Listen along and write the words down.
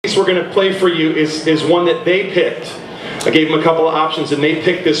piece we're going to play for you is one that they picked. I gave them a couple of options and they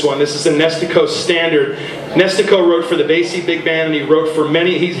picked this one. This is a Nestico standard. Nestico wrote for the Basie Big Band and he wrote for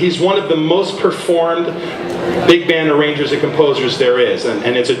many. He's one of the most performed big band arrangers and composers there is,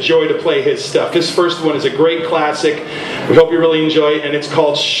 and it's a joy to play his stuff. This first one is a great classic. We hope you really enjoy it, and it's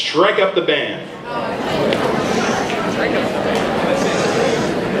called Strike Up the Band.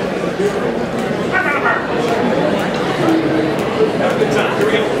 Have a good time. Here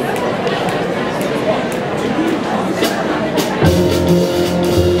we go.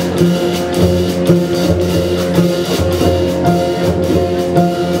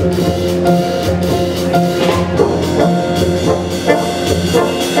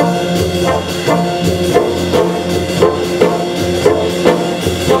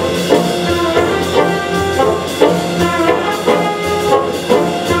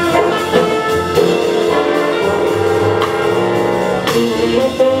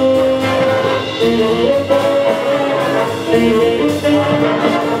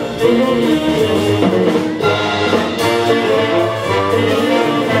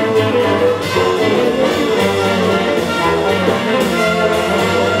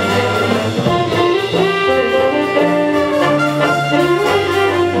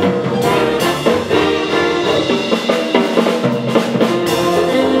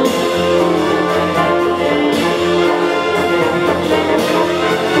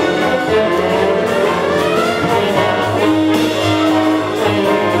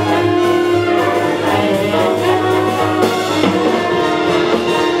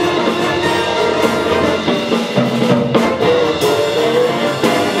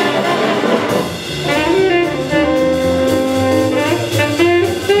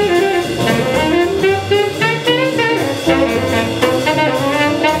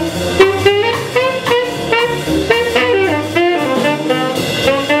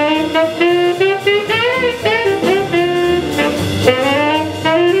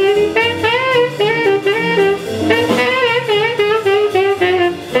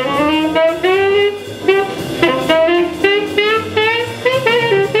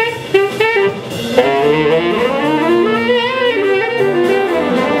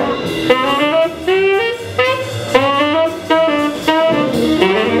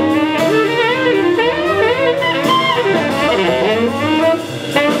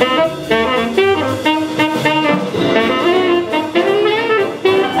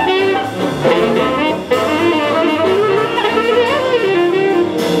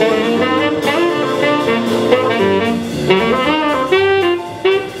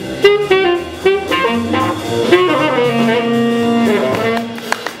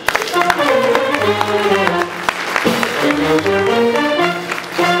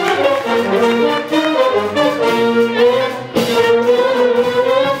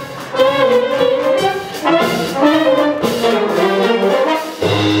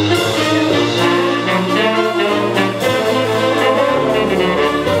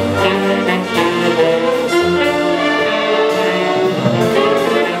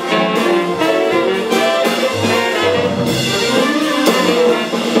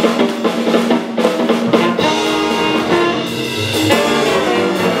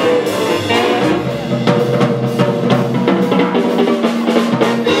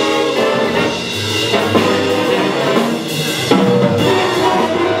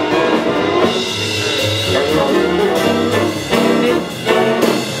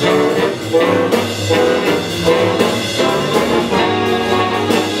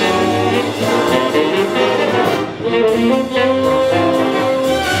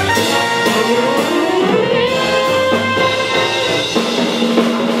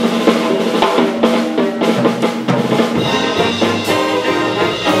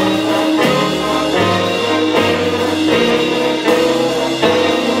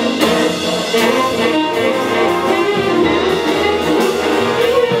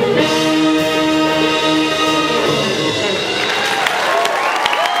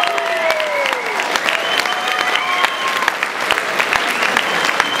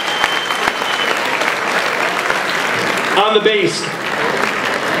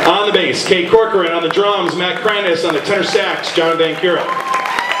 On the bass, Kate Corcoran. On the drums, Matt Crandis. On the tenor sax, John Van Cura.